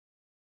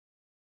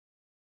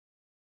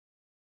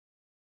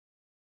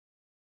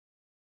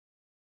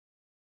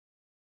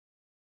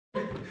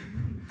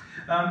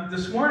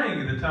This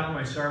morning, the title of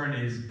my sermon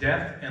is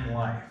Death and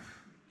Life.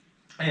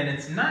 And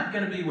it's not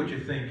going to be what you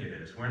think it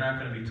is. We're not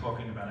going to be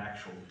talking about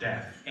actual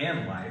death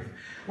and life.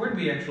 We're going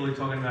to be actually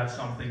talking about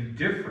something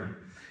different.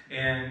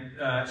 And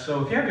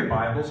so if you have your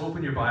Bibles,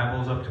 open your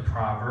Bibles up to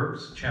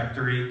Proverbs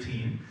chapter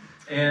 18.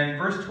 And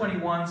verse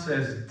 21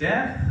 says,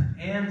 "Death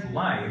and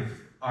life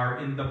are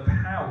in the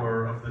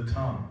power of the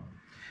tongue,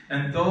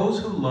 and those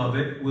who love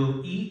it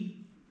will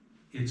eat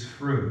its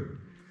fruit."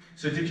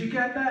 So did you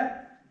get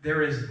that?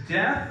 There is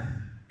death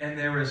and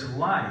there is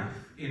life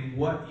in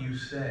what you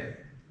say.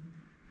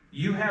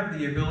 You have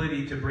the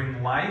ability to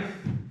bring life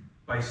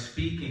by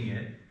speaking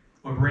it,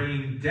 or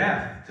bringing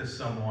death to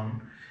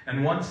someone.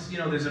 And once,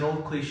 there's an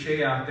old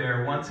cliche out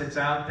there, once it's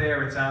out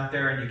there,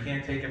 and you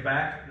can't take it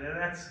back.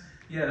 That's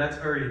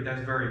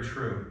very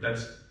true.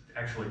 That's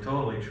actually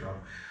totally true.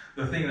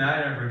 The thing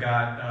that I never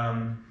got,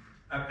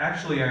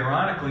 actually,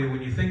 ironically,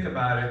 when you think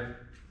about it,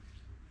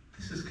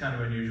 this is kind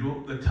of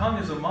unusual. The tongue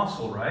is a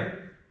muscle, right?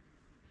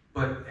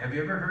 But have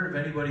you ever heard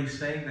of anybody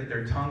saying that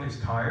their tongue is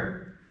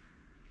tired?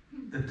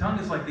 The tongue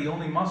is like the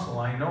only muscle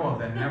I know of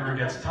that never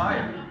gets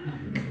tired.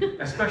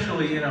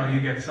 Especially,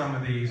 you get some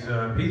of these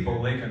people,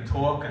 they can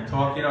talk and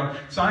talk.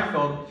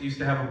 Seinfeld used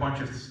to have a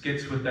bunch of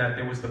skits with that.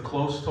 There was the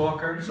close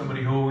talker,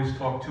 somebody who always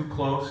talked too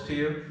close to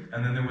you.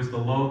 And then there was the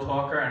low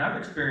talker, and I've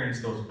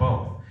experienced those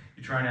both.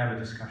 You're trying to have a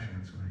discussion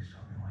and somebody's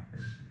talking like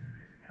this.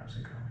 How's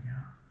it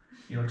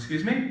going?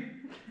 Excuse me?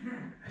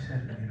 I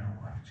said, I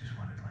just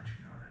wanted to let you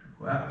know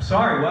that. Well, I'm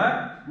sorry,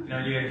 what? You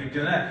got to keep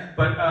doing that.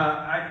 But,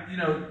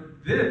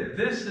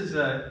 this is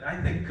I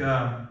think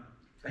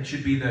it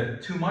should be the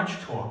too much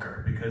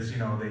talker, because,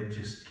 they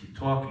just keep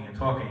talking and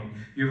talking.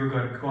 You ever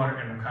got caught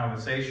in a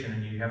conversation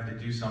and you have to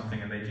do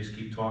something and they just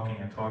keep talking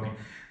and talking,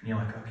 and you're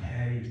like,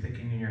 okay, you're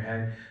thinking in your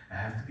head, I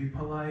have to be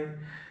polite,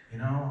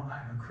 I'm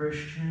a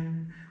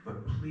Christian,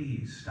 but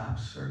please stop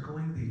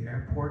circling the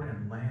airport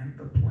and land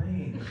the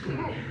plane.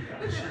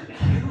 You're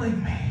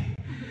killing me.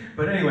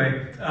 But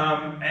anyway,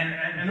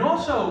 and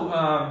also,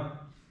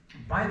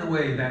 by the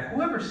way, that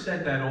whoever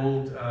said that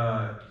old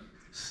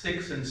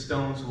sticks and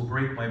stones will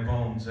break my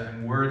bones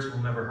and words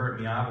will never hurt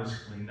me,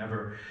 obviously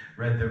never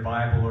read their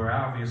Bible, or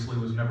obviously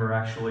was never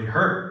actually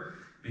hurt,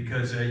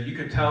 because you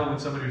could tell when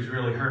somebody was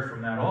really hurt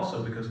from that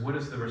also, because what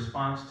is the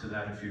response to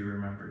that, if you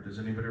remember? Does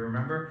anybody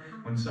remember?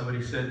 When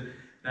somebody said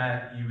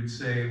that, you would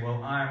say,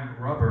 well, I'm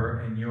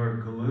rubber and you're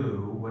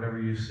glue. Whatever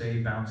you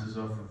say bounces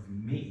off of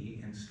me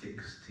and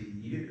sticks to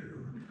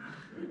you.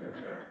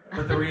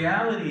 But the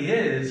reality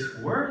is,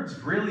 words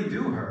really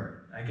do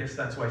hurt. I guess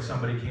that's why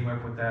somebody came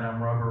up with that,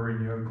 I'm rubber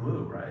and you're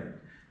glue, right?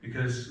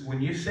 Because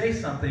when you say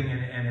something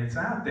and it's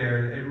out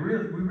there,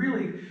 we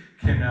really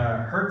can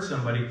hurt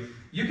somebody.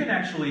 You can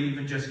actually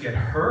even just get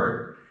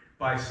hurt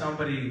by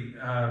somebody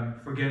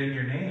forgetting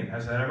your name.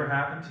 Has that ever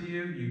happened to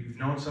you? You've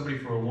known somebody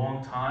for a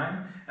long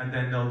time, and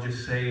then they'll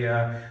just say,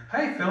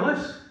 hey,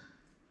 Phyllis.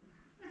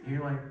 And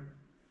you're like,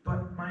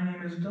 but my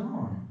name is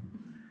Dawn.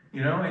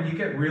 And you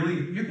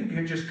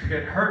can just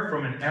get hurt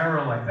from an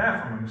error like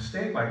that, from a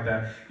mistake like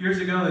that. Years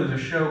ago, there was a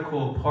show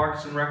called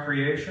Parks and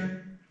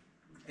Recreation,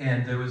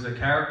 and there was a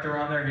character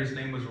on there, his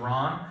name was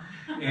Ron,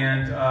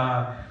 and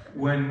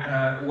when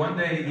one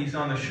day he's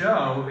on the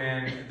show,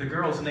 and the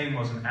girl's name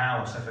wasn't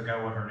Alice, I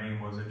forgot what her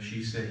name was, and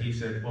he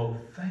said, well,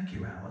 thank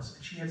you, Alice,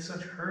 and she had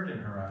such hurt in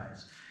her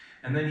eyes.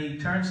 And then he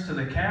turns to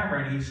the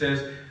camera and he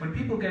says, when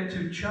people get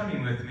too chummy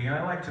with me,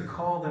 I like to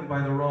call them by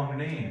the wrong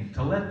name,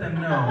 to let them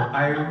know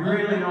I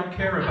really don't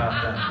care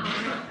about them.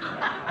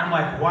 I'm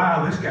like,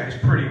 wow, this guy's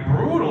pretty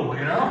brutal,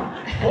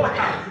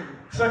 Wow.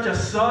 Such a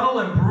subtle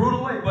and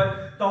brutal way.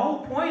 But the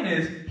whole point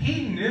is,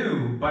 he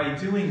knew by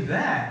doing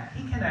that,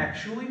 he can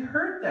actually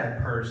hurt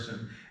that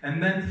person.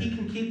 And then he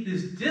can keep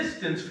this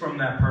distance from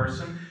that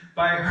person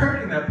by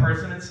hurting that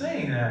person and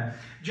saying that.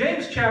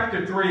 James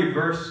chapter 3,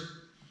 verse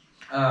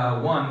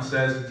 1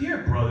 says, "Dear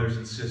brothers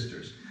and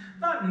sisters,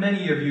 not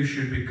many of you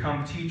should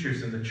become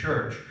teachers in the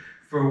church,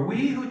 for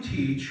we who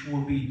teach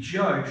will be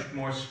judged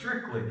more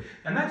strictly."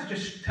 And that's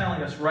just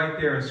telling us right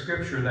there in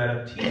Scripture that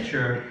a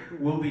teacher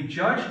will be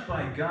judged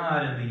by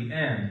God in the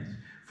end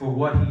for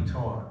what he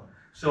taught.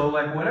 So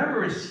like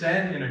whatever is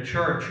said in a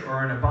church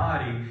or in a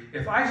body,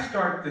 if I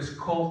start this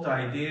cult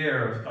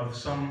idea of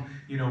some,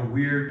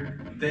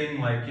 weird thing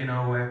like,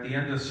 at the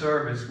end of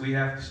service, we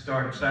have to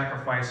start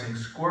sacrificing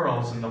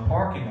squirrels in the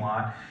parking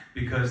lot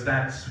because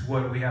that's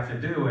what we have to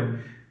do.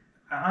 And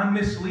I'm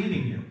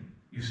misleading you,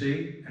 you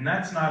see? And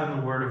that's not in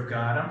the Word of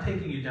God. I'm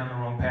taking you down the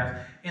wrong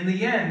path. In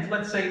the end,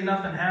 let's say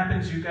nothing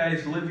happens, you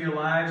guys live your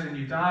lives and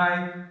you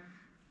die.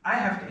 I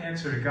have to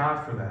answer to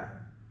God for that,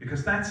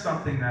 because that's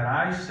something that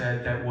I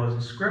said that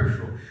wasn't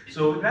scriptural.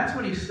 So that's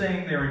what he's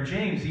saying there in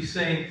James. He's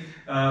saying,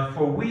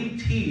 for we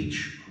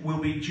teach will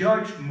be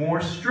judged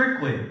more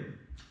strictly.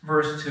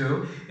 Verse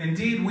 2,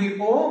 "Indeed, we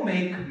all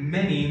make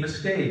many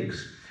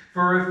mistakes.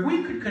 For if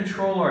we could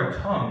control our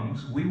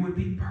tongues, we would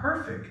be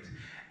perfect,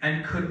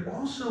 and could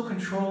also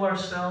control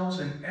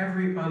ourselves in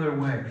every other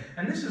way."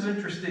 And this is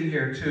interesting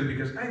here too,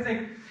 because I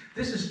think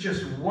this is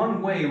just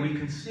one way we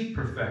can seek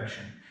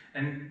perfection.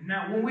 And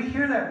now when we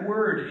hear that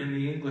word in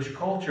the English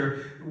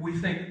culture, we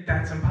think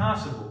that's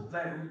impossible.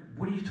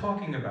 What are you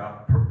talking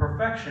about?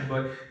 Perfection.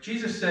 But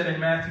Jesus said in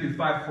Matthew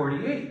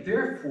 5:48,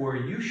 therefore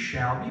you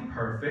shall be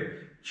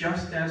perfect,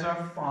 just as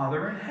our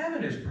Father in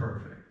heaven is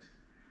perfect.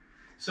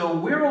 So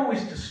we're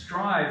always to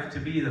strive to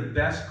be the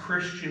best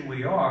Christian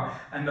we are,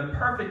 and the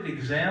perfect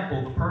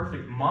example, the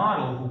perfect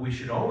model who we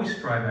should always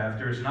strive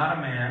after is not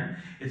a man,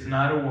 it's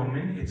not a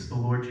woman, it's the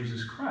Lord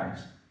Jesus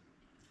Christ.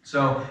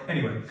 So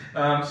anyway,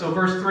 so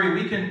verse 3,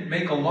 we can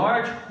make a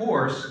large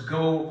horse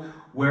go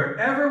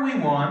wherever we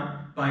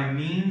want by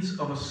means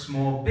of a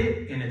small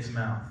bit in its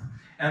mouth.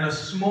 And a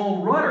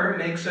small rudder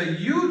makes a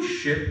huge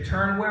ship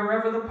turn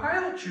wherever the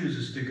pilot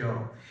chooses to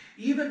go.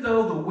 Even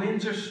though the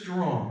winds are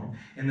strong,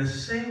 in the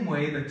same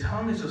way the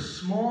tongue is a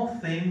small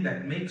thing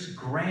that makes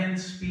grand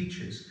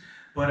speeches,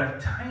 but a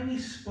tiny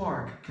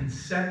spark can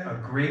set a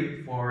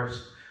great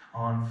forest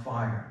on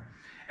fire.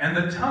 And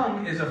the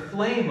tongue is a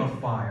flame of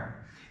fire.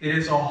 It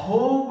is a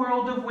whole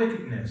world of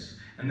wickedness,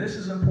 and this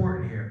is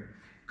important here,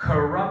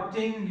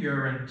 corrupting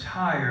your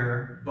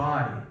entire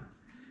body.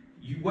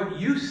 What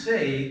you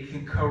say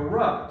can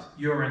corrupt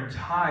your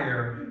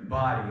entire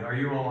body. Are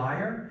you a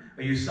liar?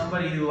 Are you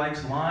somebody who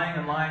likes lying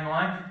and lying and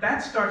lying? That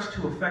starts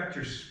to affect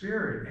your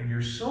spirit and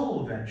your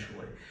soul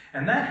eventually.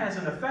 And that has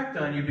an effect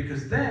on you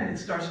because then it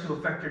starts to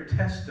affect your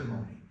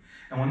testimony.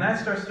 And when that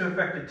starts to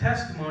affect your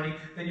testimony,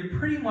 then you're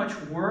pretty much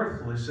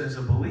worthless as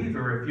a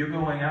believer if you're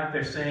going out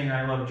there saying,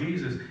 I love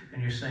Jesus,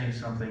 and you're saying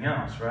something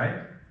else,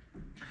 right?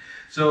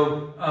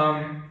 So,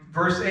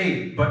 verse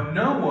 8, but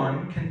no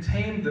one can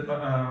tame the,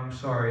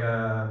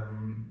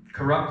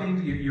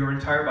 corrupting your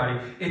entire body.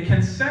 It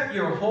can set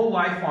your whole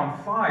life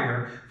on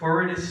fire,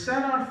 for it is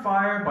set on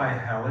fire by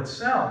hell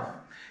itself.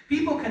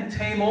 People can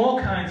tame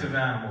all kinds of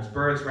animals,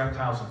 birds,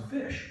 reptiles, and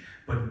fish,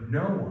 but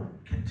no one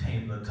can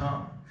tame the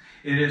tongue.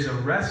 It is a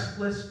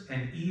restless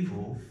and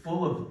evil,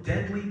 full of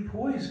deadly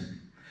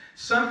poison.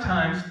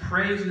 Sometimes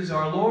praises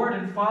our Lord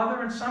and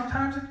Father, and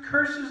sometimes it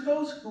curses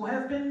those who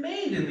have been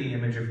made in the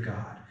image of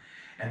God.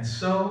 And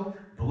so,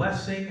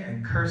 blessing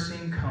and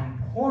cursing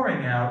come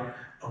pouring out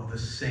of the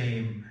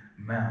same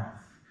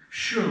mouth.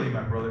 Surely,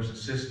 my brothers and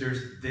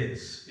sisters,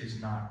 this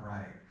is not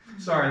right.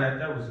 Sorry,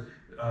 that was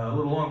a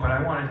little long, but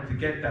I wanted to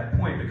get that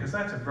point because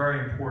that's a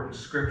very important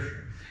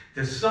scripture.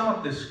 To sum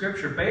up this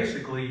scripture,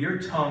 basically, your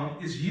tongue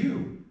is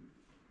you.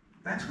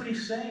 That's what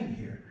he's saying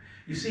here.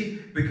 You see,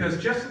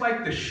 because just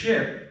like the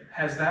ship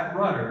has that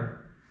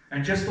rudder,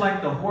 and just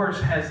like the horse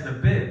has the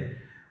bit,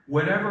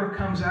 whatever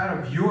comes out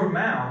of your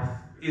mouth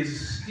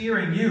is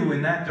steering you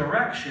in that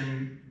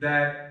direction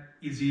that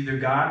is either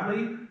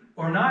godly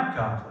or not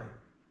godly.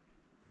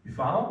 You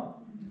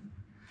follow?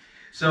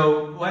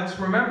 So let's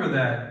remember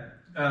that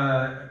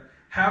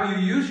how you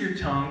use your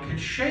tongue can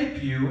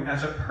shape you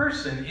as a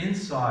person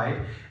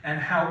inside and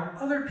how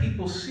other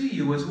people see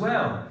you as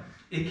well.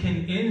 It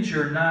can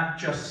injure not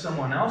just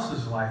someone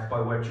else's life by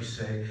what you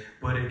say,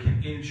 but it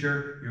can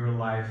injure your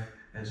life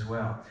as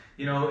well.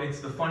 You know, it's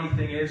the funny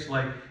thing is,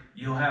 like,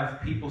 you'll have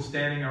people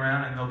standing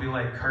around and they'll be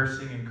like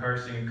cursing and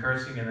cursing and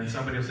cursing, and then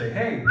somebody will say,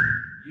 hey,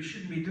 you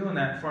shouldn't be doing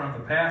that in front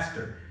of the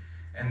pastor.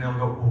 And they'll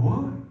go,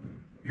 what?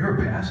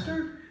 You're a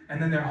pastor? And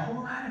then their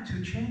whole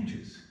attitude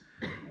changes.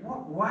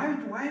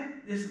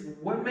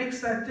 What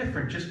makes that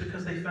different just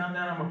because they found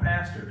out I'm a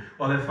pastor?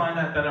 Well, they find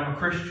out that I'm a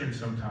Christian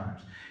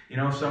sometimes. You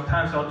know,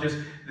 sometimes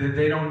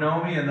they don't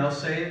know me and they'll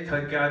say it,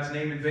 take God's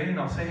name in vain, and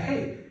I'll say,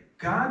 hey,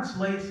 God's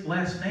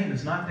last name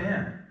is not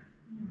Dan.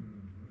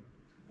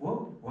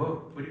 Whoa,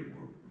 what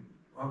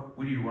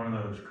are you, one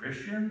of those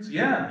Christians?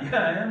 Yeah,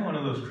 I am one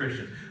of those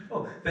Christians.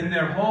 Oh, then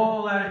their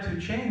whole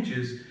attitude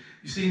changes.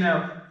 You see,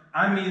 now,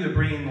 I'm either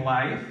bringing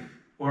life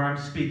or I'm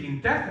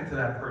speaking death into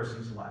that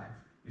person's life.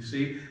 You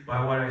see,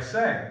 by what I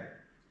say.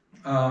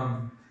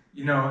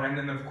 You know, and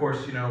then of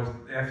course, you know,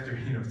 after,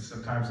 you know,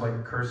 sometimes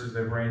like curses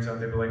their brains out,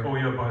 they'll be like, oh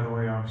yeah, by the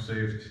way, I'm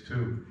saved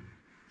too.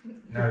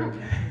 Now,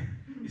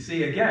 you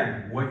see,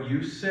 again, what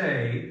you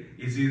say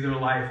is either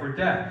life or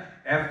death.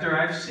 After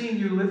I've seen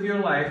you live your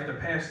life the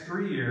past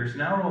 3 years,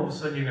 now all of a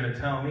sudden you're going to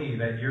tell me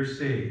that you're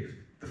saved.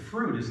 The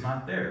fruit is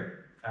not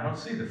there. I don't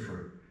see the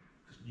fruit.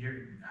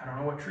 I don't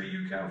know what tree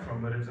you come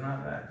from, but it's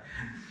not that.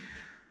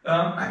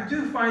 I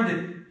do find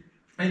it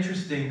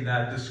interesting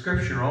that the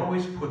scripture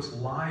always puts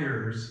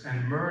liars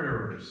and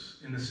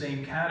murderers in the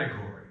same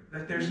category,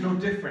 that there's no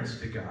difference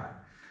to God.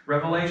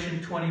 Revelation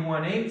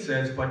 21:8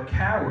 says, but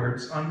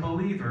cowards,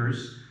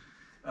 unbelievers,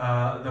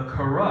 the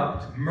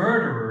corrupt,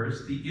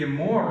 murderers, the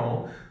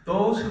immoral,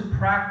 those who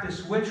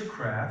practice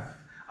witchcraft,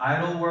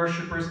 idol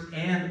worshippers,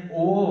 and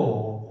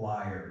all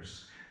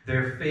liars,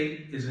 their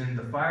fate is in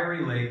the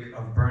fiery lake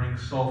of burning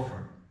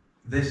sulfur.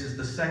 This is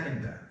the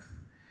second death.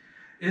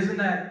 Isn't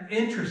that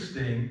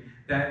interesting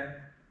that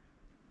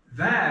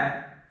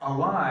a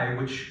lie,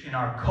 which in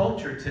our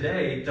culture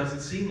today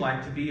doesn't seem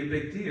like to be a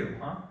big deal,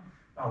 huh?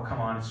 Oh, come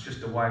on, it's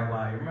just a white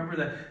lie. Remember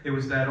that there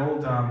was that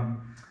old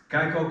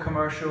Geico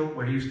commercial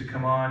where he used to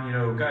come on, you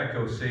know,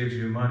 Geico saves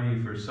you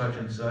money for such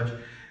and such.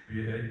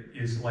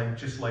 It's like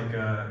just like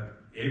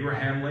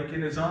Abraham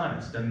Lincoln is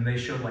honest. And they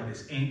showed like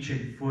this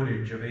ancient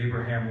footage of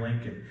Abraham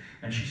Lincoln.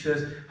 And she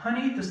says,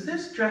 honey, does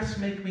this dress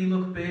make me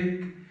look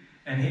big?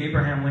 And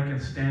Abraham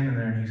Lincoln's standing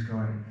there and he's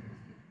going,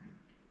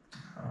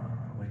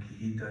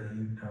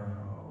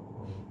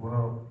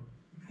 well,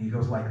 he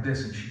goes like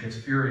this, and she gets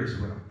furious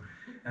with him.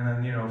 And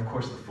then, of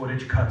course, the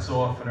footage cuts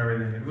off and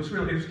everything. It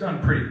was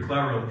done pretty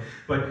cleverly.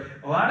 But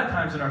a lot of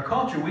times in our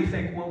culture, we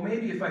think, well,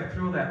 maybe if I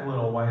throw that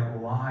little white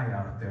lie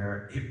out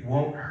there, it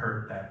won't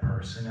hurt that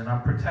person, and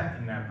I'm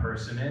protecting that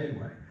person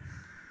anyway.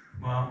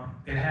 Well,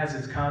 it has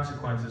its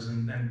consequences,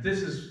 and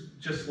this is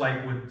just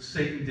like what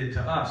Satan did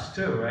to us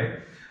too, right?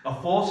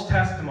 A false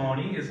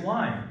testimony is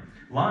lying.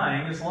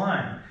 Lying is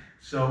lying.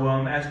 So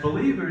as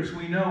believers,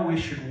 we know we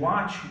should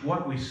watch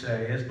what we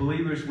say. As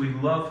believers, we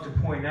love to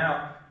point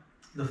out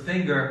the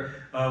finger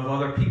of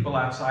other people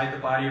outside the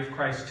body of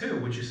Christ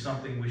too, which is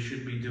something we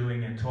should be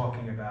doing and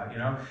talking about,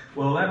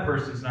 Well, that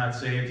person's not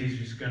saved. He's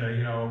just going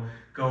to,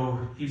 go,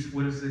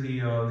 what is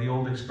the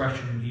old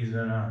expression? He's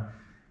in a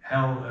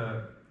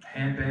hell,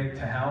 handbag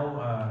to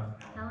hell.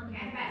 Hell in a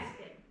handbasket.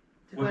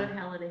 To go to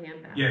hell in a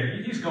handbasket.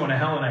 Yeah, he's going to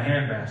hell in a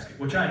handbasket,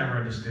 which I never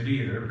understood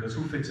either, because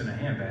who fits in a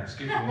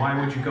handbasket? And why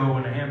would you go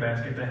in a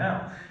handbasket to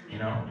hell?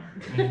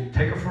 I mean,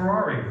 take a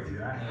Ferrari with you.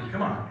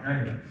 Come on.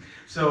 Anyway.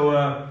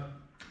 So,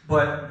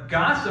 but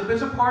gossip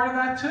is a part of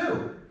that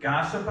too.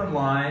 Gossip and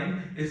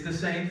lying is the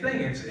same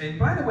thing. And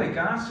by the way,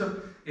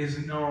 gossip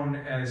is known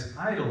as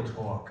idle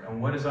talk.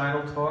 And what is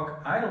idle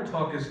talk? Idle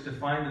talk is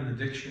defined in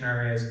the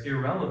dictionary as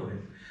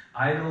irrelevant.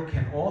 Idle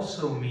can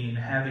also mean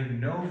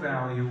having no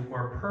value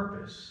or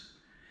purpose.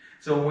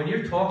 So when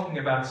you're talking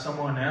about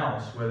someone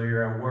else, whether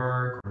you're at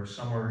work or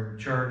somewhere in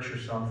church or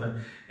something,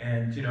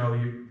 and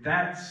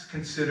that's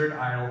considered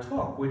idle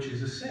talk, which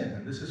is a sin.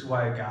 And this is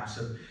why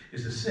gossip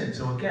is a sin.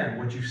 So again,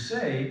 what you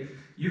say,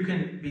 you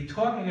can be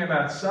talking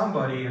about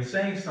somebody and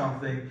saying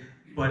something,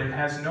 but it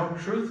has no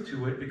truth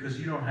to it because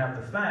you don't have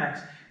the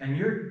facts. And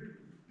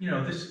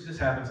this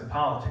happens in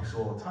politics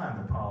all the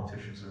time. The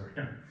politicians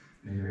are,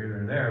 neither here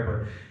nor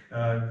there,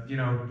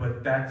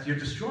 but you're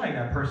destroying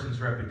that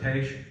person's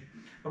reputation.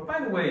 But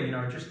by the way,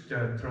 just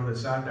throw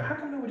this out there. How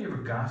come nobody ever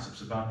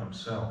gossips about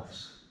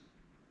themselves?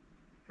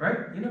 Right?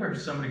 You never hear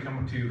somebody come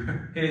up to you,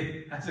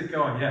 hey, how's it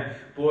going? Yeah,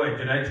 boy,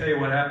 did I tell you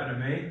what happened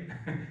to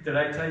me? Did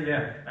I tell you?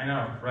 Yeah, I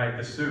know, right,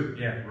 the suit,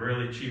 yeah,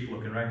 really cheap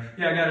looking, right?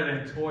 Yeah, I got it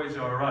in Toys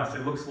R Us.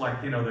 It looks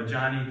like, the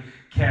Johnny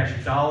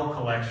Cash doll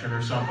collection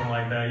or something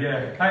like that.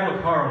 Yeah, I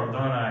look horrible,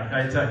 don't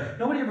I? I tell you.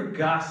 Nobody ever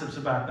gossips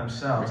about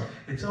themselves.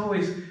 It's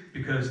always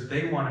because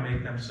they want to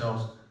make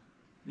themselves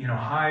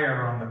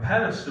higher on the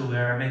pedestal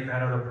there and make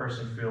that other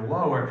person feel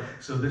lower.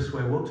 So this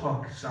way we'll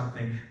talk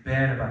something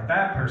bad about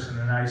that person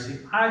and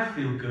I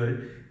feel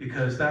good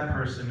because that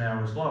person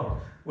now is lower,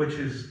 which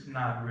is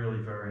not really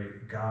very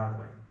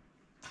godly.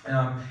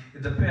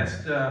 In the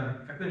past,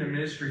 I've been in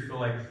ministry for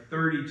like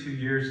 32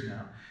 years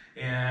now,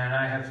 and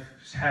I have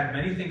had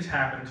many things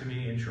happen to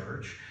me in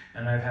church,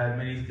 and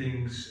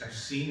I've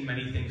seen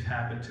many things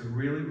happen to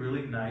really,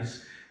 really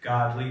nice,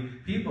 godly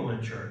people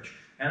in church.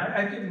 And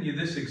I've given you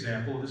this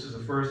example. This is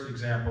the first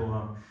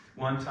example.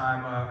 One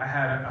time I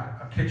had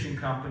a kitchen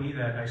company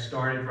that I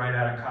started right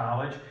out of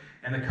college,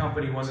 and the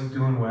company wasn't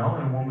doing well,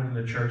 and a woman in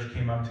the church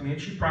came up to me,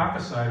 and she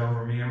prophesied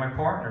over me and my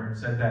partner and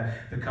said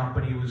that the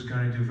company was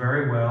going to do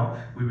very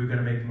well. We were going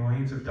to make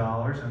millions of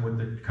dollars, and with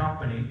the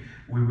company,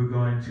 we were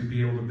going to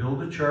be able to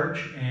build a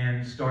church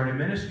and start a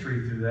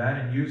ministry through that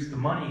and use the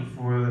money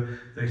for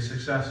the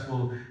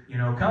successful,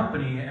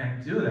 company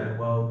and do that.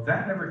 Well,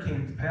 that never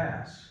came to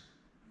pass.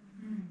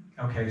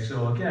 Okay,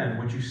 so again,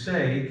 what you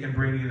say can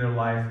bring either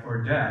life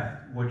or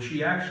death. What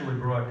she actually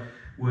brought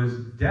was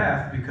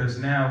death because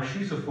now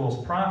she's a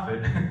false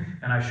prophet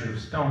and I should have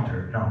stoned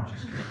her. No, I'm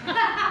just kidding.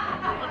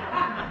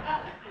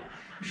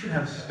 We should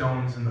have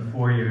stones in the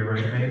foyer,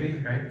 right? Maybe,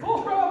 right?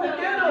 False prophet,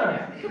 get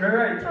her!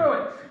 Right, throw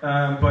it.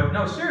 But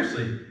no,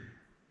 seriously.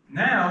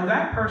 Now,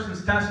 that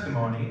person's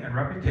testimony and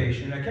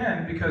reputation,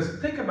 again, because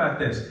think about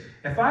this.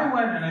 If I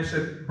went and I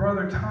said,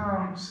 Brother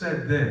Tom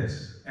said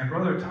this, and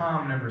Brother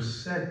Tom never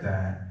said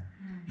that,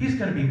 he's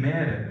going to be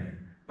mad at me.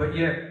 But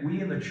yet,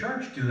 we in the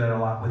church do that a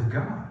lot with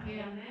God.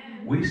 Yeah.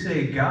 We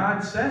say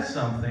God says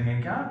something,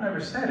 and God never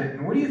said it.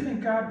 And what do you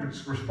think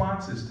God's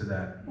response is to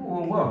that?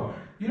 Whoa.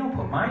 You don't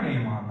put my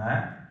name on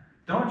that.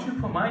 Don't you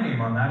put my name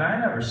on that. I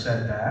never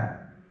said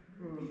that.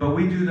 But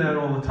we do that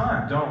all the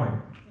time, don't we?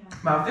 Yeah.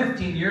 About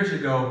 15 years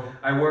ago,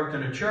 I worked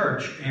in a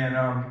church, and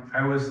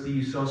I was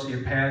the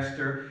associate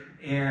pastor,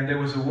 and there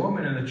was a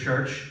woman in the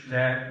church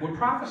that would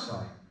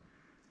prophesy.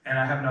 And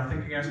I have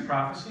nothing against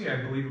prophecy. I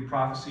believe in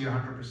prophecy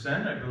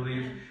 100%. I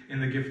believe in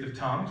the gift of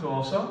tongues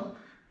also.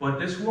 But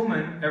this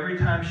woman, every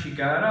time she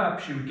got up,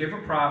 she would give a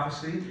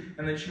prophecy,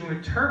 and then she would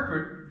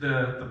interpret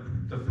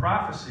the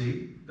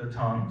prophecy, the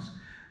tongues,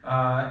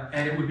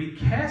 and it would be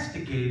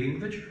castigating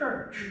the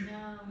church. No.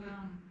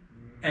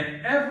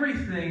 And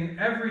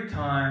every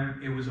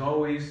time, it was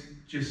always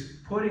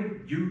just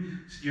putting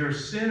you're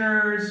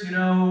sinners,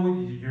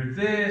 you're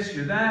this,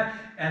 you're that.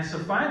 And so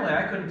finally,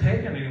 I couldn't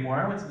take it anymore.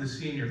 I went to the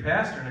senior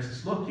pastor and I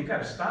said, look, you got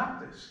to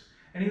stop this.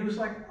 And he was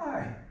like,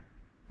 why?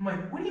 I'm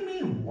like, what do you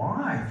mean,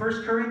 why?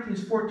 1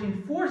 Corinthians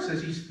 14:4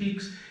 says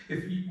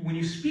when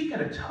you speak in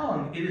a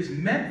tongue, it is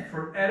meant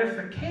for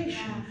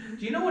edification.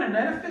 Do you know what an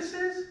edifice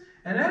is?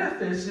 An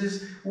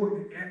edifice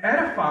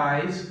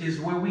edifies is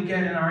where we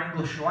get in our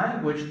English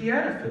language the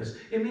edifice.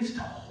 It means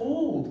to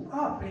hold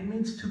up. It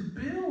means to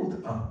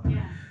build up.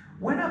 Yeah.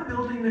 We're not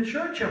building the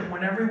church up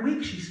when every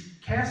week she's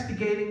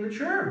castigating the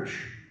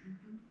church.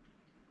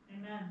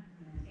 Amen.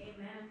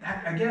 Amen.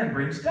 That, again,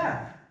 brings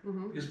death.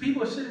 Because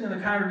people are sitting in the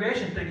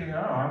congregation thinking,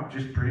 oh, I'm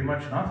just pretty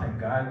much nothing.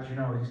 God,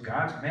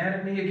 God's mad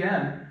at me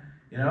again.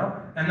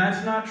 And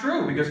that's not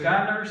true, because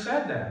God never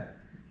said that.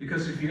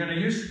 Because if you're going to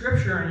use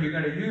Scripture and you're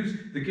going to use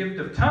the gift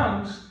of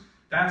tongues,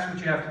 that's what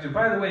you have to do.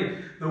 By the way,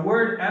 the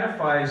word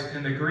edifies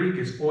in the Greek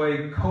is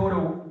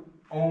oikoto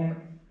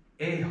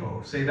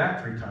eho. Say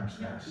that 3 times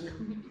fast.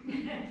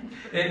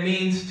 It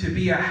means to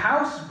be a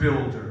house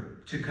builder,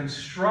 to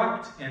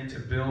construct and to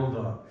build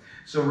up.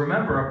 So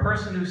remember, a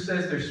person who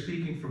says they're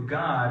speaking for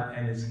God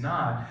and is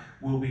not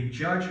will be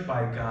judged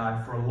by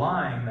God for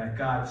lying that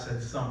God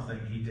said something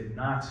he did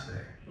not say.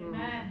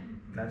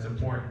 Amen. That's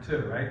important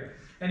too, right?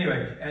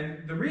 Anyway,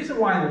 and the reason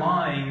why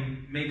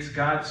lying makes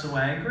God so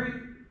angry,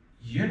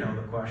 you know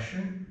the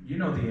question. You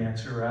know the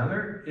answer,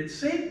 rather. It's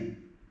Satan.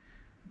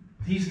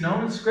 He's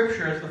known in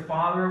Scripture as the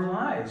father of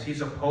lies. He's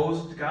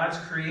opposed God's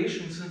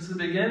creation since the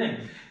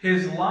beginning.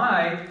 His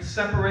lie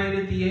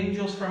separated the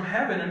angels from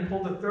heaven and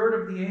pulled a third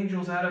of the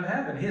angels out of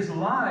heaven. His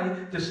lie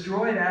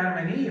destroyed Adam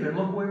and Eve, and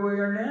look where we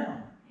are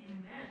now.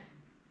 Amen.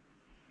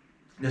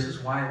 This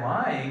is why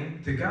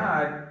lying to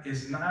God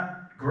is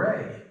not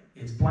gray.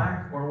 It's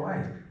black or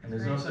white. And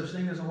there's no such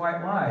thing as a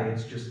white lie.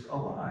 It's just a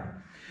lie.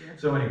 Yeah.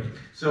 So anyway,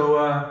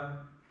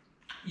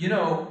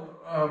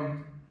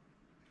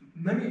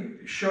 let me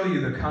show you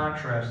the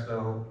contrast,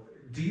 though.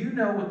 Do you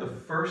know what the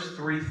first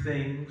 3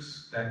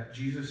 things that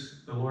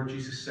the Lord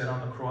Jesus said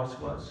on the cross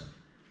was?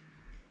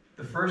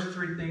 The first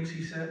 3 things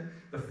he said?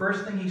 The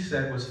first thing he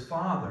said was,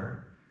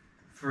 Father,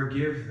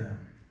 forgive them,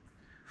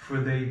 for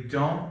they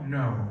don't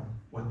know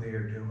what they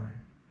are doing.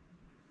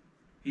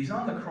 He's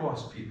on the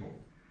cross, people.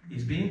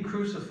 He's being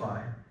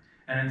crucified.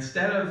 And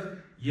instead of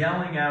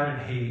yelling out in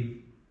hate,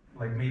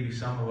 like maybe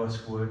some of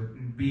us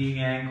would, being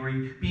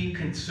angry, being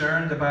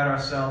concerned about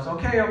ourselves.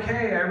 Okay,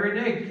 I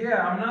renege.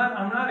 Yeah, I'm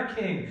not a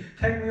king.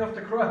 Take me off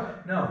the cross.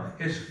 No,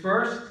 his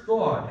first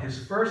thought,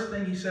 his first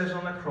thing he says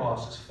on the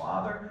cross is,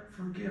 Father,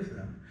 forgive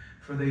them,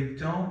 for they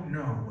don't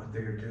know what they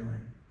are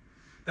doing.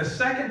 The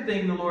second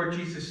thing the Lord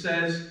Jesus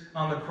says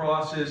on the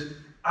cross is,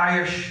 I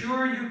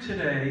assure you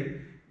today,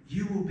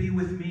 you will be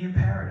with me in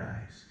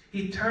paradise.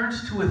 He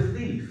turns to a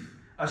thief,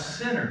 a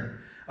sinner,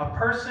 a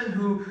person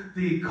who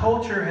the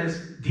culture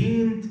has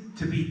deemed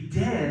to be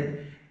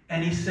dead,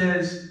 and he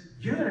says,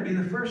 you're going to be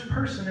the first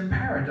person in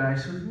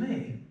paradise with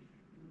me.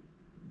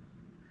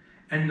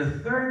 And the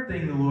third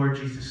thing the Lord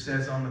Jesus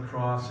says on the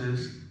cross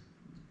is,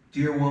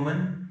 dear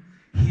woman,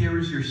 here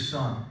is your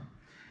son.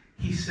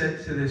 He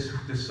said to this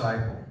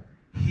disciple,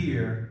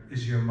 here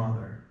is your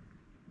mother.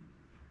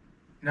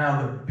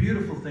 Now, the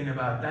beautiful thing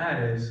about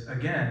that is,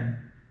 again,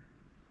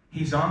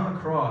 he's on the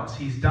cross.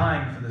 He's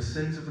dying for the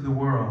sins of the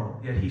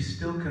world, yet he's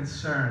still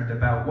concerned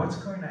about what's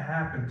going to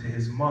happen to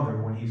his mother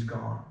when he's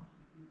gone.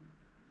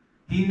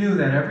 He knew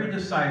that every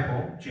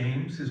disciple,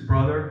 James, his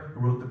brother, who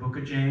wrote the book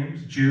of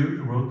James, Jude,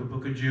 who wrote the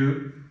book of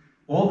Jude,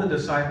 all the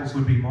disciples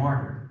would be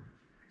martyred.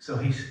 So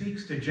he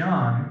speaks to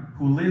John,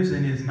 who lives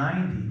in his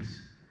 90s,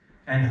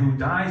 and who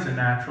dies a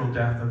natural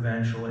death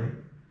eventually,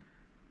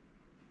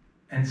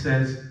 and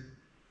says,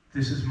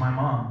 this is my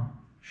mom.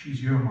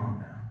 She's your mom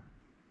now.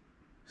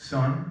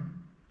 Son,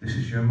 this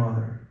is your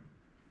mother.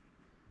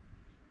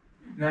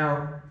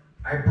 Now,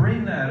 I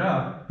bring that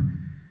up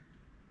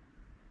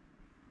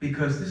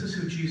because this is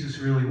who Jesus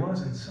really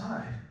was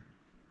inside.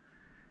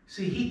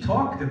 See, he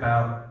talked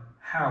about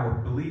how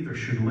a believer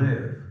should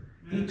live.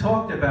 He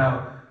talked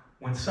about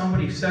when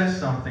somebody says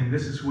something,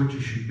 this is what you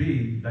should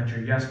be. Let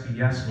your yes be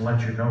yes and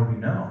let your no be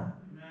no.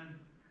 Amen.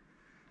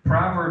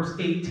 Proverbs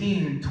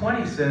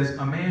 18:20 says,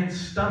 a man's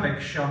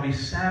stomach shall be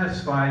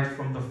satisfied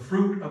from the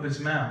fruit of his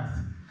mouth.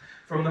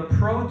 From the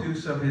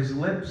produce of his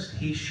lips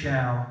he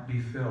shall be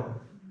filled.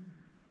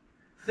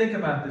 Think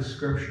about this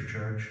scripture,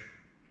 church.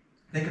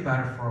 Think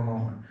about it for a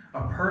moment.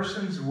 A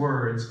person's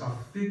words are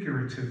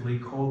figuratively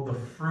called the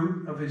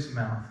fruit of his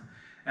mouth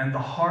and the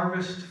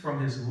harvest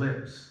from his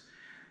lips.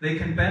 They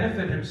can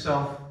benefit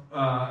himself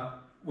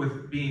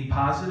with being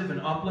positive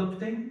and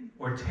uplifting,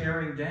 or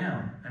tearing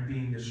down and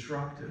being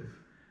destructive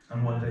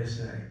on what they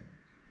say.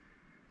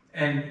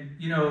 And,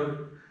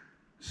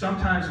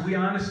 sometimes we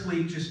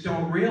honestly just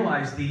don't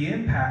realize the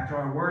impact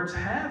our words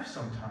have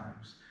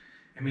sometimes.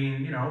 I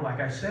mean,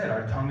 like I said,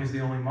 our tongue is the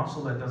only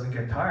muscle that doesn't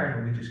get tired,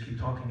 and we just keep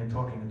talking and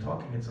talking and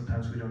talking, and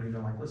sometimes we don't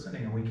even like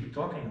listening, and we keep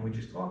talking, and we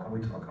just talk, and we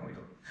talk, and we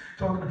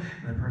talk,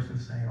 and the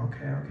person's saying,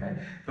 okay.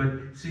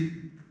 But see,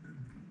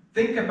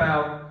 think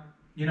about,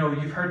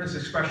 you've heard this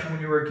expression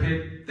when you were a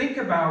kid, think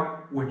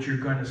about what you're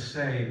going to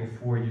say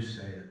before you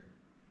say it.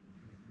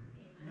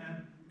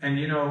 And,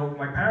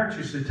 my parents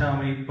used to tell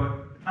me,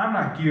 but I'm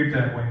not geared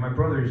that way. My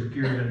brother is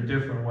geared in a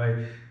different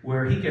way,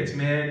 where he gets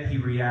mad, he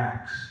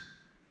reacts.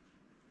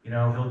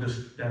 He'll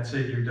just, that's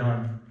it, you're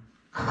done.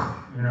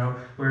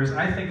 Whereas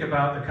I think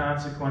about the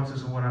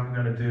consequences of what I'm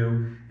going to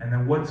do, and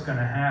then what's going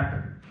to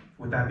happen.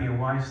 Would that be a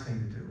wise thing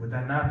to do? Would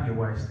that not be a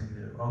wise thing to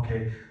do?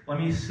 Okay, let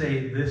me say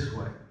it this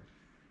way.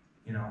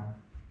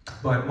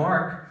 But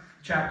Mark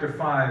chapter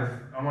 5,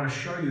 I want to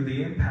show you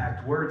the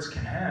impact words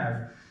can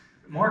have.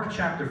 Mark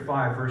chapter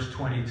 5, verse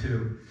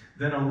 22.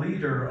 Then a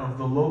leader of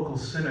the local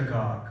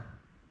synagogue,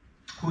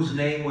 whose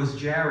name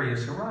was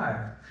Jairus,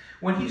 arrived.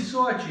 When he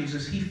saw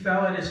Jesus, he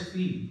fell at his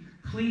feet,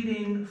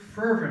 pleading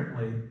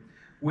fervently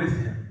with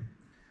him.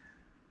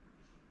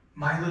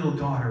 My little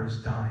daughter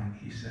is dying,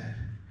 he said.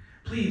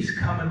 Please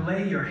come and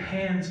lay your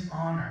hands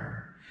on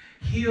her.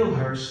 Heal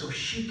her so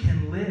she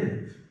can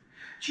live.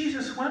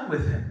 Jesus went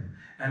with him,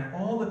 and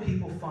all the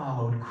people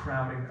followed,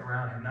 crowding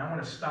around him. Now I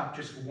want to stop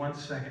just for 1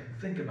 second and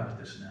think about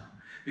this now.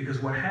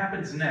 Because what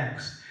happens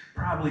next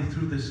probably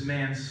threw this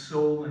man's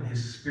soul and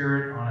his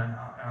spirit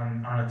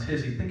on a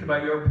tizzy. Think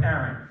about your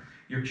parent.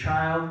 Your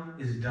child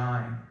is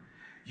dying.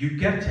 You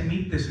get to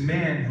meet this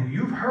man who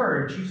you've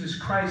heard Jesus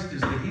Christ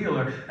is the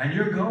healer, and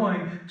you're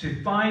going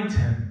to find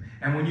him.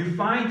 And when you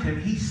find him,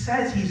 he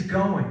says he's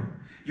going.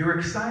 You're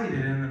excited,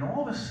 and then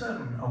all of a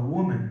sudden, a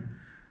woman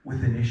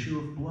with an issue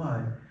of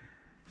blood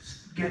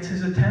gets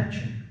his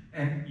attention.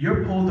 And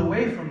you're pulled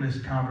away from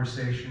this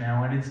conversation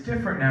now, and it's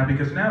different now,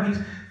 because now he's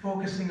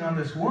focusing on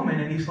this woman,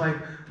 and he's like,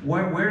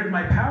 where did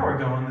my power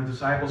go? And the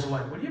disciples are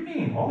like, what do you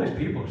mean? All these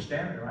people are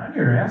standing around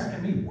here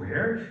asking me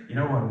where?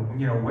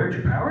 Where'd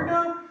your power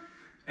go?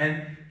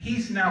 And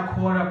he's now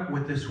caught up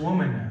with this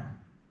woman now.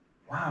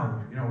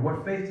 Wow,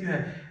 what faith you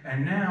have.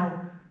 And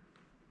now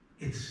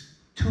it's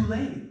too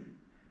late.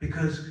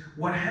 Because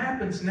what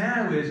happens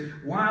now is,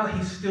 while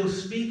he's still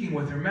speaking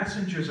with her,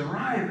 messengers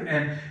arrive,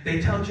 and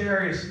they tell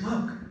Jairus,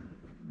 look,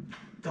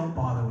 don't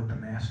bother with the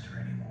master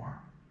anymore.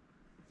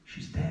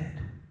 She's dead.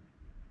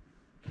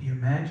 Can you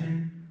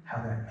imagine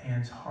how that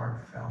man's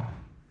heart felt?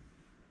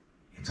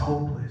 It's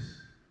hopeless.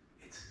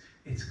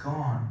 It's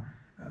gone.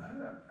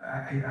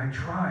 I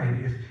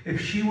tried. If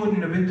she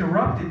wouldn't have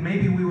interrupted,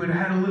 maybe we would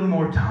have had a little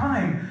more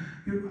time.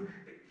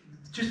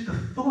 Just the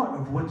thought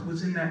of what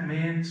was in that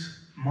man's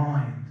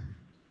mind.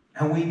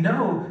 And we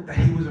know that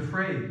he was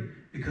afraid,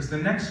 because the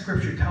next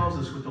scripture tells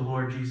us what the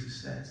Lord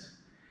Jesus says.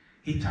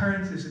 He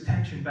turns his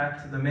attention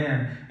back to the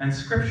man. And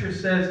scripture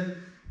says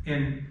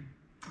in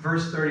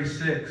verse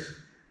 36,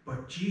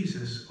 but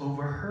Jesus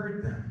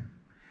overheard them.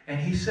 And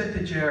he said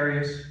to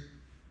Jairus,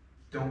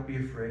 don't be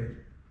afraid.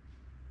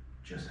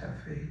 Just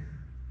have faith.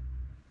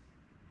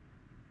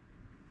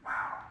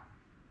 Wow.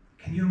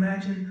 Can you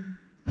imagine?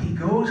 He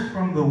goes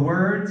from the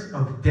words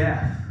of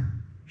death.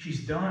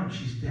 She's done.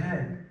 She's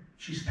dead.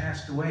 She's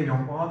passed away.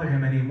 Don't bother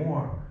him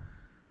anymore.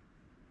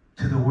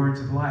 To the words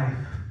of life.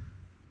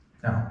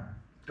 No,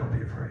 don't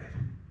be afraid.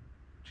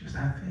 Just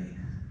have faith.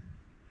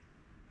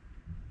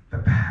 The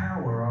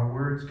power our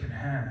words can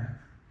have.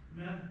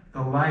 Amen.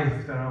 The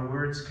life that our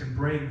words can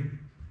bring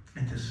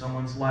into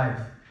someone's life.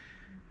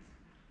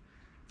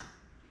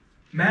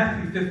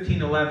 Matthew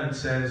 15:11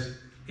 says,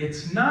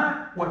 it's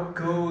not what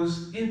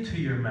goes into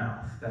your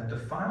mouth that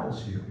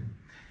defiles you.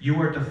 You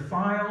are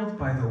defiled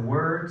by the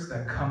words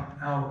that come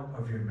out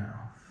of your mouth.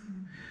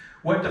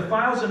 What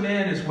defiles a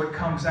man is what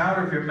comes out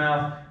of your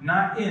mouth,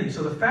 not in.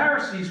 So the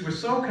Pharisees were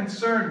so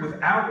concerned with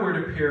outward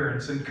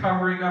appearance and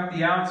covering up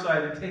the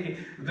outside and taking,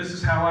 this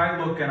is how I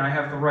look, and I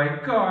have the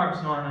right garbs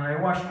on, and I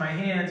wash my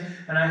hands,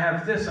 and I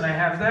have this, and I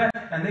have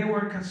that. And they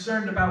weren't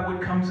concerned about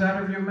what comes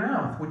out of your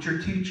mouth, what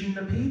you're teaching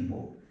the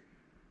people,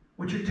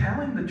 what you're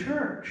telling the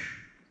church.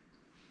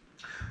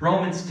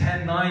 Romans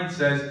 10:9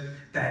 says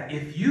that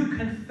if you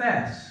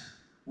confess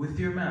with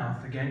your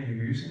mouth, again,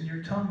 you're using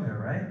your tongue there,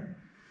 right?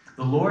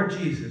 The Lord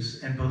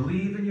Jesus, and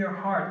believe in your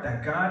heart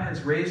that God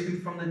has raised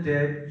him from the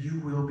dead, you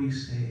will be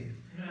saved.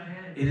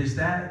 Amen. It is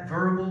that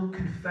verbal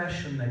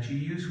confession that you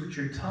use with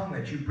your tongue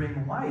that you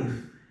bring life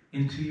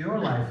into your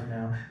life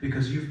now,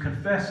 because you've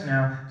confessed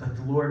now that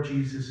the Lord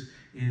Jesus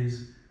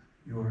is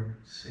your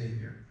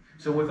Savior.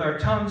 So with our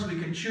tongues, we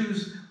can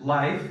choose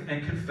life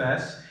and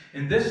confess.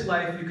 In this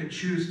life, you can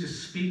choose to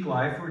speak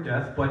life or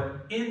death,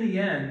 but in the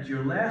end,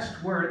 your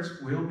last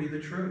words will be the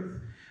truth.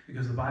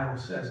 Because the Bible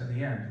says in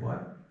the end,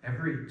 what?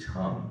 Every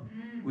tongue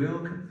will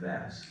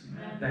confess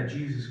that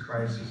Jesus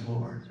Christ is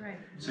Lord. Right.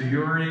 So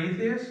you're an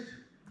atheist?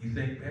 You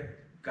think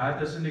God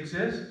doesn't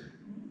exist?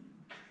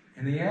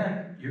 In the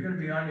end, you're going to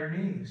be on your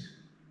knees.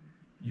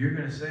 You're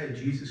going to say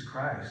Jesus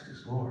Christ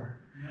is Lord.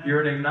 Yeah.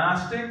 You're an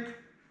agnostic,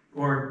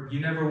 or you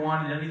never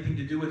wanted anything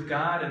to do with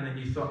God, and then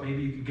you thought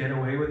maybe you could get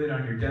away with it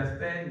on your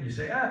deathbed, and you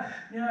say,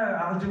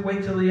 I'll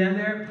wait till the end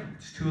there.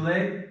 It's too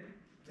late.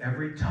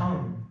 Every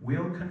tongue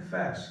will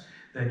confess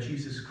that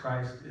Jesus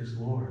Christ is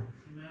Lord.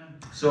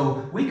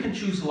 So we can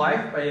choose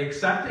life by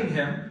accepting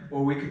him,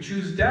 or we could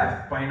choose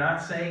death by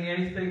not saying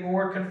anything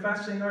or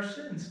confessing our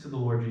sins to the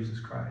Lord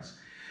Jesus Christ.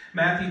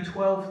 Matthew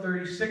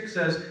 12:36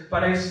 says,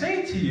 but I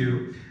say to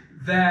you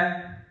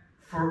that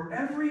for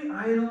every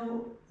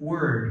idle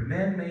word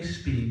men may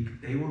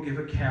speak, they will give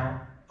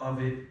account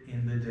of it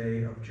in the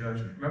day of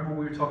judgment. Remember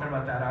we were talking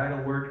about that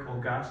idle word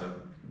called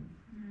gossip?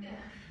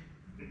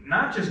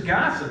 Not just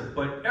gossip,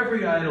 but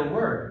every idle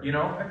word. You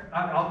know,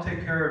 I'll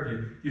take care of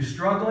you. You're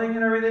struggling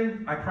and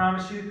everything, I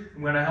promise you,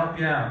 I'm going to help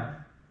you out.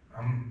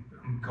 I'm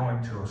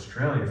going to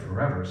Australia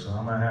forever, so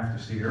I'm going to have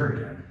to see her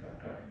again.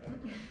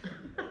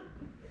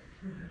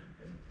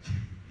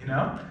 You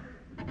know?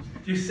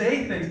 You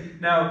say things.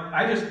 Now,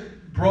 I just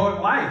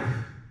brought life.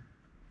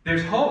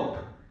 There's hope.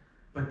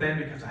 But then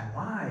because I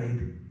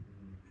lied,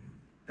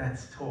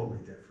 that's totally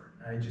different.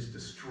 I just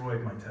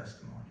destroyed my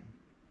testimony.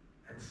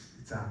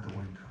 It's out the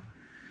window.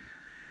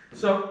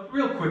 So,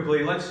 real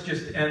quickly, let's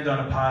just end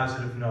on a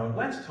positive note.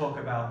 Let's talk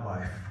about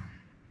life.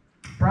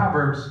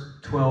 Proverbs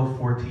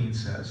 12:14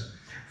 says,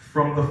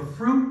 "From the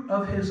fruit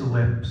of his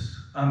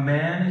lips a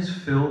man is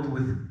filled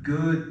with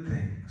good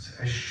things,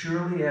 as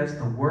surely as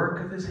the work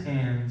of his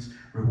hands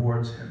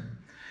rewards him."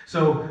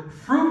 So,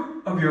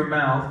 fruit of your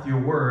mouth,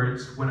 your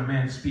words, when a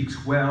man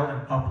speaks well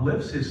and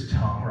uplifts his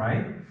tongue,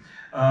 right?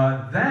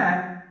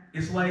 That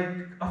is like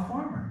a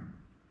farmer.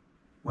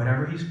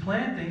 Whatever he's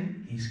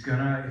planting, he's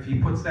gonna, if he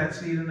puts that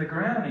seed in the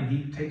ground and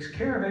he takes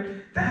care of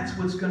it, that's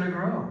what's gonna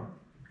grow.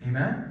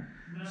 Amen?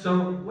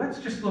 So let's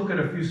just look at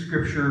a few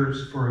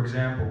scriptures, for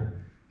example,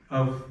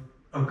 of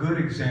a good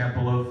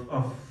example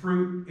of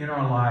fruit in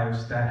our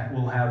lives that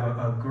will have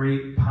a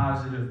great,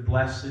 positive,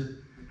 blessed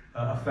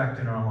effect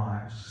in our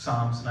lives.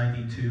 Psalms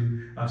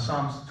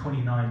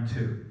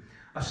 29:2.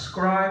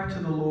 "Ascribe to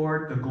the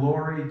Lord the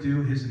glory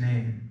due his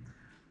name.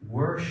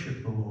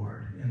 Worship the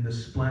Lord in the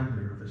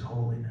splendor of his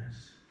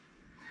holiness."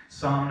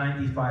 Psalm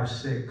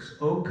 95:6.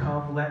 "O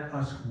come, let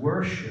us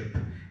worship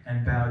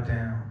and bow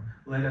down.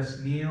 Let us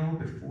kneel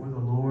before the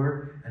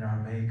Lord and our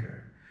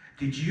Maker."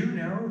 Did you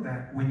know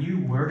that when you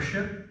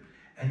worship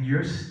and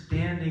you're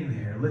standing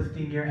there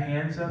lifting your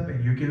hands up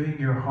and you're giving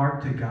your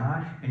heart to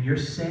God and you're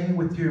saying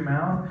with your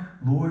mouth,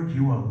 "Lord,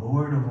 you are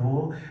Lord of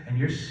all," and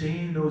you're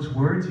saying those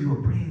words, you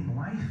are bringing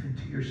life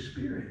into your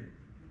spirit.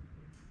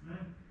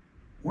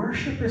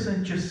 Worship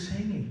isn't just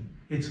singing.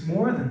 It's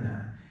more than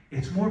that.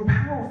 It's more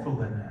powerful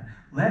than that.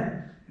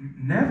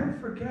 Never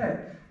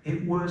forget,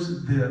 it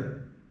was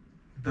the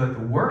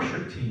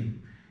worship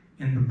team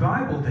in the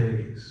Bible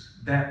days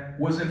that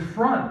was in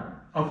front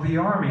of the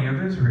army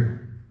of Israel.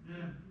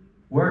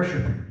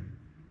 Worshiping.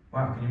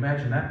 Wow, can you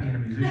imagine that being a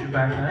musician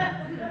back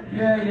then?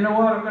 Yeah, you know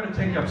what? I'm going to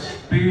take up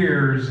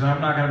spears.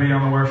 I'm not going to be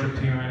on the worship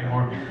team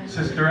anymore.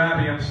 Sister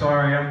Abby, I'm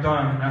sorry, I'm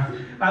done.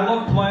 I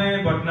love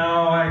playing, but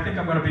no, I think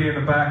I'm going to be in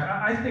the back.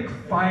 I think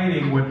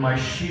fighting with my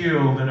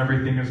shield and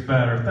everything is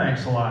better.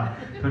 Thanks a lot.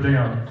 But,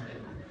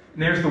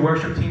 and there's the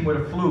worship team with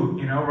a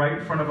flute, right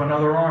in front of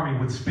another army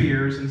with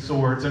spears and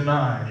swords and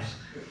knives.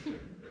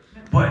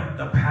 But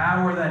the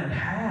power that it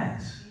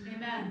has,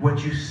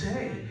 what you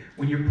say,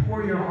 when you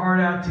pour your heart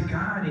out to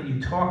God and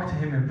you talk to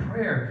Him in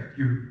prayer,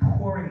 you're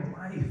pouring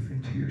life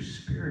into your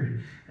spirit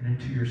and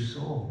into your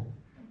soul.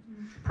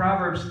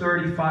 Proverbs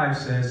 35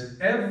 says,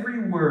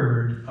 "Every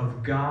word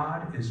of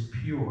God is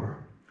pure.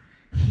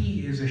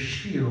 He is a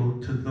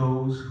shield to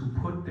those who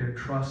put their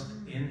trust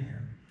in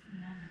Him."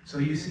 So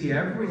you see,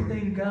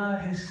 everything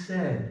God has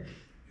said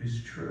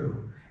is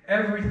true.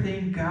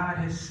 Everything God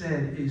has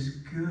said is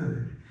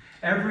good.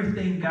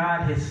 Everything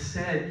God has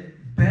said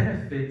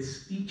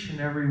benefits each and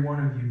every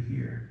one of you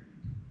here.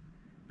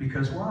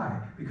 Because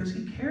why? Because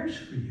He cares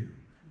for you.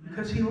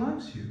 Because He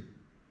loves you.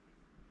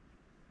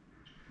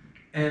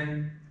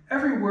 And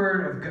every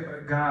word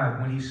of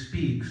God, when He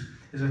speaks,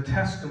 is a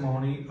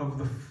testimony of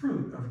the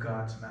fruit of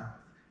God's mouth.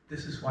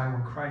 This is why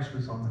when Christ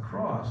was on the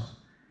cross,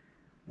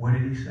 what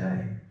did He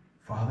say?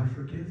 "Father,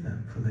 forgive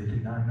them, for they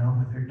did not know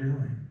what they're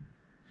doing.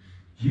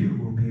 You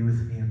will be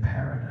with me in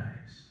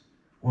paradise.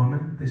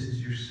 Woman, this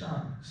is your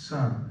son.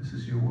 Son, this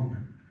is your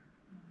woman."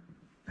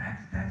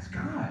 That's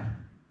God.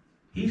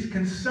 He's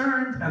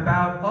concerned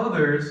about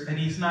others, and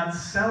He's not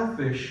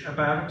selfish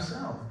about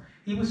Himself.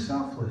 He was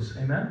selfless.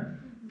 Amen?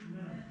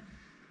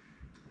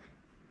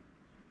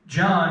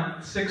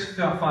 John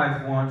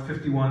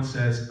 6:51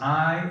 says,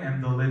 "I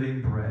am the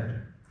living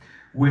bread,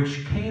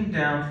 which came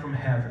down from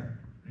heaven."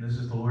 And this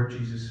is the Lord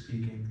Jesus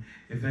speaking.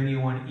 "If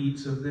anyone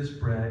eats of this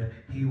bread,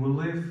 he will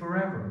live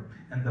forever.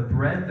 And the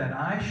bread that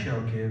I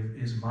shall give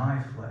is my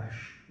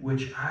flesh,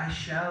 which I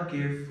shall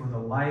give for the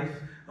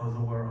life of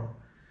the world."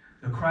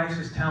 The Christ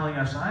is telling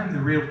us, I'm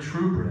the real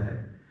true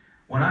bread.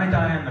 When I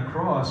die on the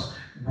cross,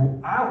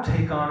 I'll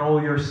take on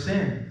all your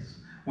sins.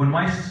 When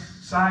my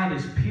side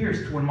is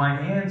pierced, when my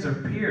hands are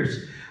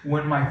pierced,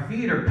 when my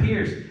feet are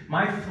pierced,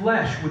 my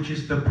flesh, which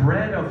is the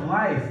bread of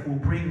life, will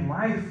bring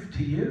life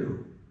to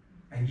you.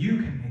 And you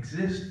can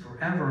exist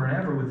forever and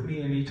ever with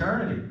me in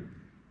eternity.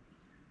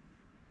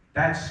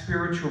 That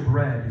spiritual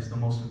bread is the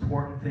most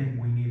important thing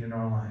we need in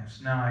our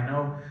lives. Now, I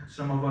know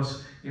some of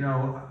us,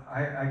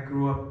 I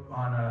grew up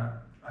on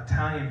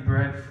Italian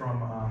bread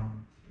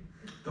from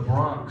the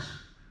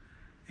Bronx.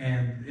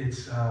 And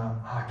it's,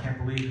 I can't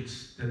believe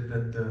it's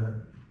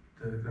the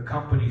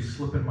company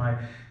slipping my,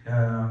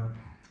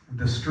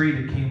 the street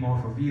it came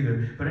off of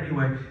either. But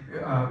anyway,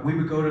 we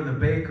would go to the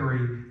bakery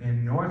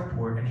in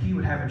Northport, and he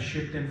would have it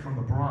shipped in from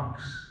the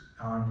Bronx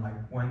on like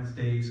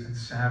Wednesdays and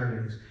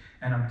Saturdays.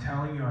 And I'm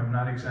telling you, I'm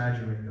not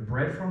exaggerating. The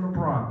bread from the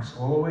Bronx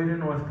all the way to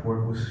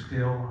Northport was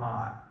still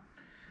hot.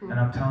 And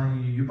I'm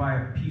telling you, you buy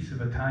a piece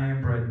of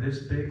Italian bread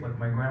this big, like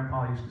my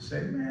grandpa used to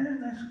say,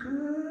 man, that's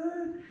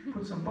good.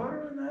 Put some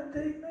butter in that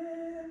thing,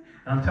 man.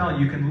 And I'm telling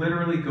you, you can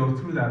literally go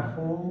through that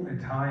whole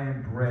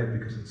Italian bread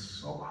because it's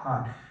so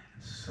hot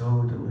and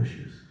so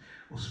delicious.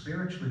 Well,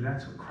 spiritually,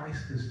 that's what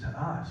Christ is to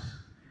us.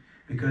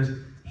 Because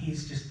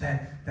he's just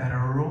that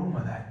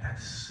aroma, that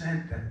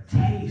scent, that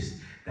taste,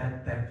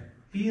 that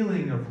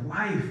feeling of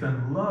life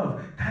and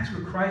love. That's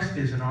what Christ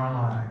is in our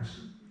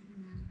lives.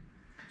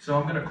 So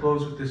I'm going to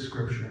close with this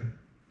scripture.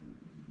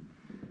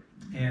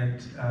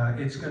 And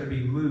it's going to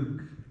be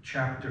Luke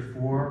chapter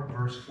 4,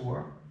 verse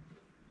 4.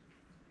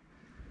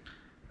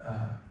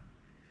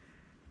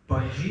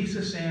 But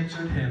Jesus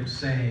answered him,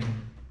 saying,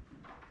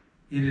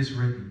 it is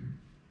written,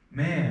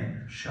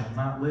 man shall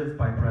not live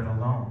by bread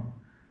alone,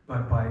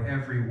 but by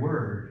every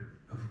word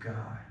of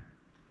God.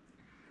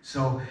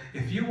 So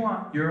if you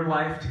want your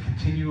life to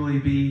continually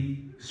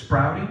be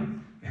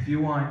sprouting, if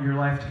you want your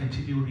life to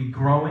continually be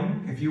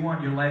growing, if you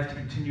want your life to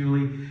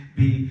continually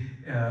be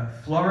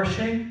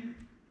flourishing,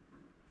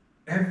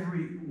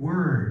 every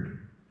word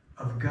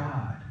of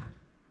God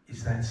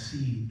is that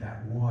seed,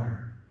 that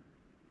water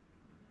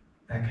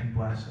that can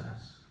bless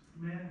us.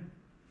 Amen.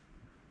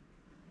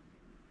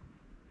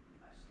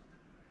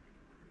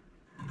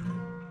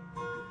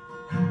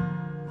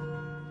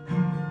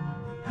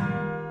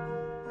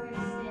 We're going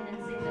to stand and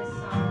sing this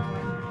song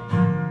one more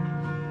time.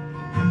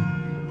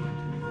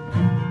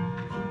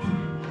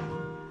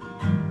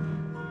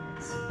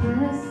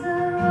 Bless the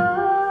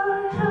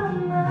Lord, oh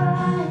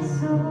my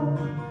soul,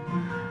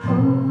 oh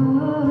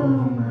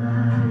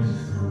my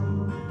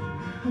soul,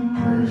 and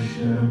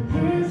worship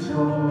His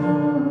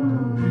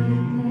holy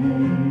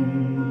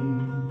name,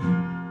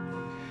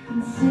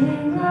 and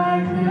sing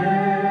like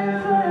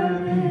never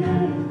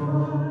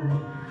before.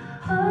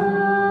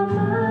 Oh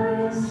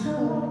my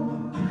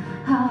soul,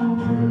 I'll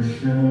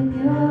worship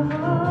Your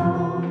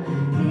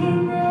holy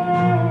name.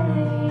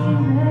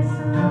 Bless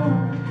the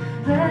Lord,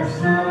 bless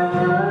the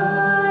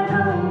Lord,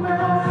 oh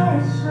my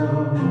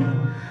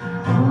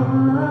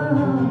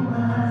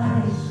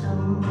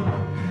soul,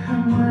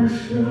 and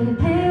worship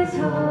His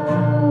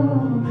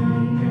holy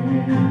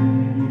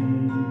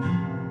name.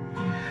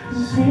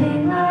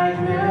 Sing like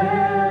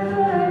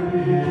never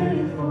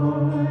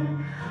before.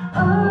 Oh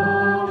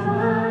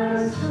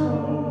my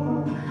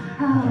soul,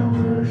 I'll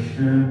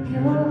worship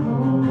Your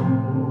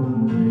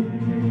holy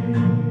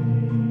name.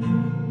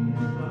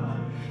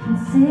 And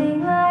sing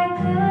like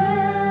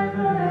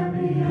never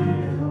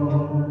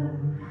before.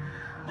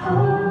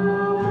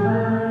 Oh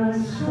my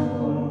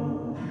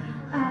soul,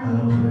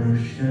 I'll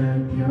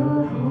worship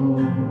Your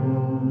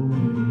holy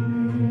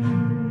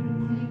name.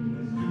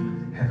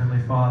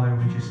 Heavenly Father,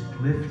 we just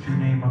lift Your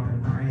name up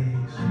in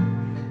praise.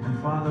 And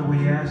Father,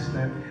 we ask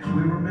that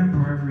we remember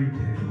every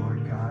day,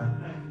 Lord God,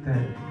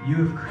 that You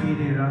have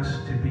created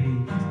us to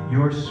be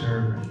Your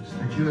servants,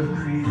 that You have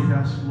created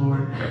us,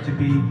 Lord, to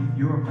be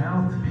Your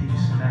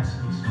mouthpiece in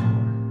essence,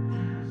 Lord.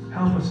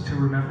 Help us to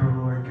remember,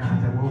 Lord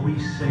God, that what we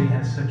say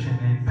has such an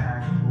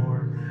impact,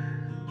 Lord.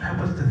 Help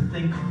us to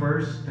think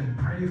first and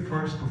pray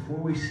first before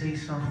we say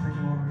something,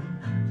 Lord.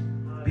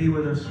 Be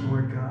with us,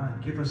 Lord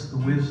God. Give us the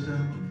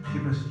wisdom.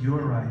 Give us Your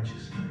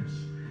righteousness.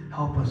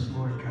 Help us,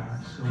 Lord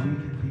God, so we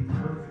can be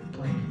perfect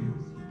like You.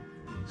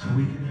 So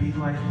we can be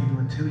like You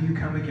until You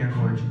come again,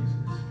 Lord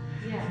Jesus.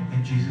 Yeah.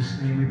 In Jesus'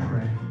 name we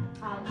pray.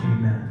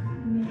 Amen.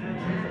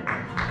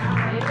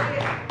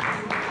 Amen.